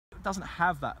doesn't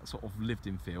have that sort of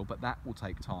lived-in feel, but that will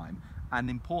take time. And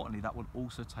importantly, that will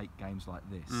also take games like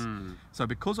this. So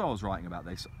because I was writing about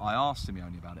this, I asked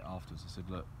Simeone about it afterwards. I said,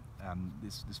 look,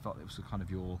 this felt it was kind of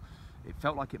it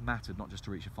felt like it mattered not just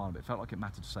to reach a final, but it felt like it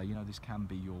mattered to say, you know, this can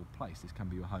be your place, this can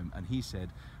be your home. And he said,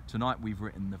 tonight we've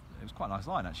written it was quite a nice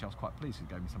line actually, I was quite pleased, he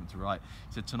gave me something to write.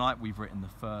 He said, tonight we've written the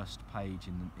first page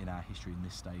in our history in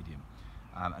this stadium.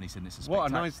 And he said, it's a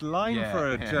what a nice line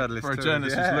for a journalist. For a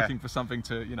journalist who's looking for something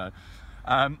to, you know.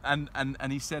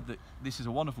 And he said that this is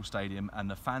a wonderful stadium and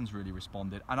the fans really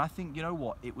responded. And I think, you know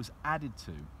what, it was added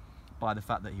to by the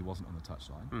fact that he wasn't on the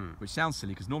touchline, which sounds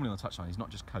silly because normally on the touchline he's not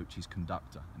just coach, he's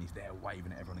conductor, and he's there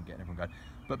waving at everyone and getting everyone going.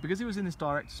 But because he was in this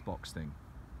director's box thing,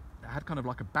 it had kind of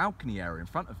like a balcony area in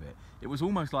front of it. It was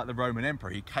almost like the Roman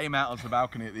emperor. He came out onto the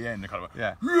balcony at the end and kind of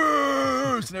went,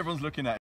 yes, and everyone's looking at him.